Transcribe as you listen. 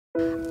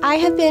I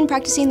have been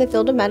practicing the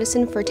field of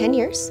medicine for 10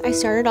 years. I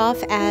started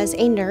off as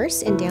a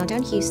nurse in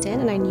downtown Houston,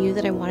 and I knew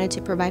that I wanted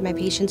to provide my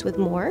patients with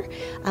more.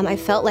 I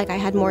felt like I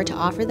had more to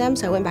offer them,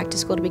 so I went back to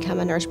school to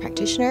become a nurse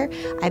practitioner.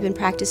 I've been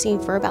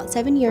practicing for about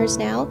 7 years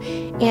now,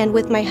 and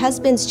with my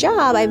husband's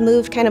job, I've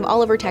moved kind of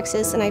all over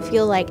Texas, and I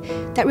feel like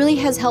that really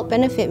has helped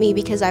benefit me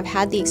because I've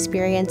had the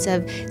experience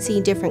of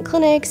seeing different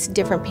clinics,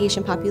 different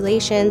patient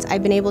populations.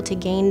 I've been able to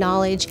gain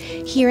knowledge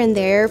here and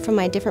there from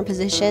my different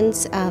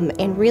positions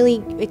and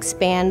really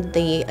expand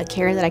the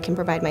care that I can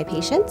provide my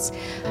patients.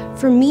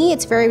 For me,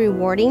 it's very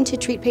rewarding to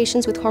treat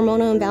patients with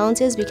hormonal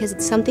imbalances because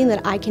it's something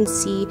that I can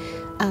see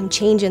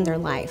change in their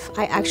life.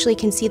 I actually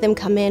can see them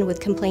come in with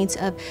complaints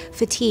of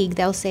fatigue.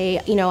 They'll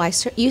say, you know, I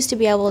used to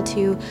be able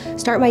to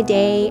start my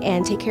day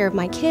and take care of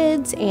my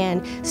kids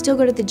and still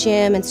go to the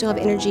gym and still have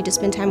energy to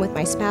spend time with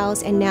my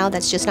spouse, and now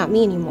that's just not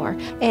me anymore.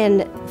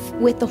 And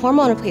with the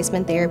hormone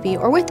replacement therapy,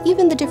 or with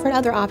even the different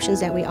other options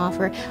that we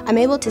offer, I'm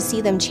able to see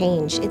them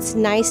change. It's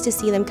nice to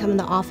see them come in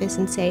the office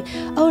and say,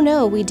 oh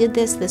no, we did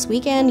this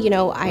weekend. You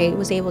know, I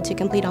was able to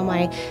complete all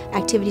my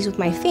activities with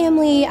my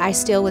family. I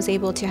still was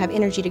able to have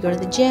energy to go to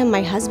the gym.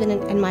 My husband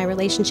and my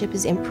relationship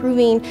is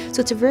improving.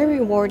 So it's a very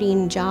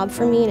rewarding job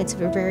for me, and it's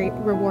a very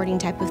rewarding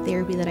type of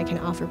therapy that I can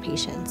offer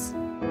patients.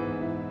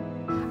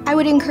 I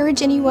would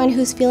encourage anyone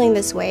who's feeling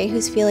this way,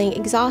 who's feeling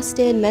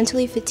exhausted,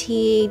 mentally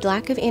fatigued,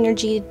 lack of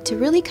energy, to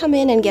really come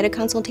in and get a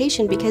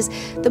consultation, because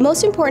the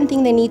most important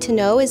thing they need to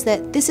know is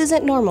that this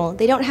isn't normal.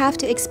 They don't have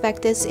to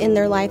expect this in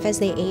their life as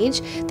they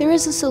age. There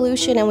is a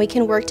solution, and we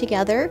can work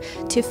together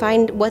to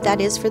find what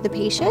that is for the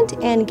patient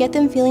and get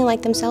them feeling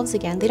like themselves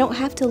again. They don't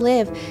have to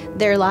live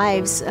their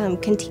lives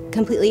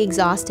completely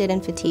exhausted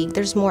and fatigued.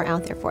 There's more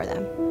out there for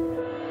them.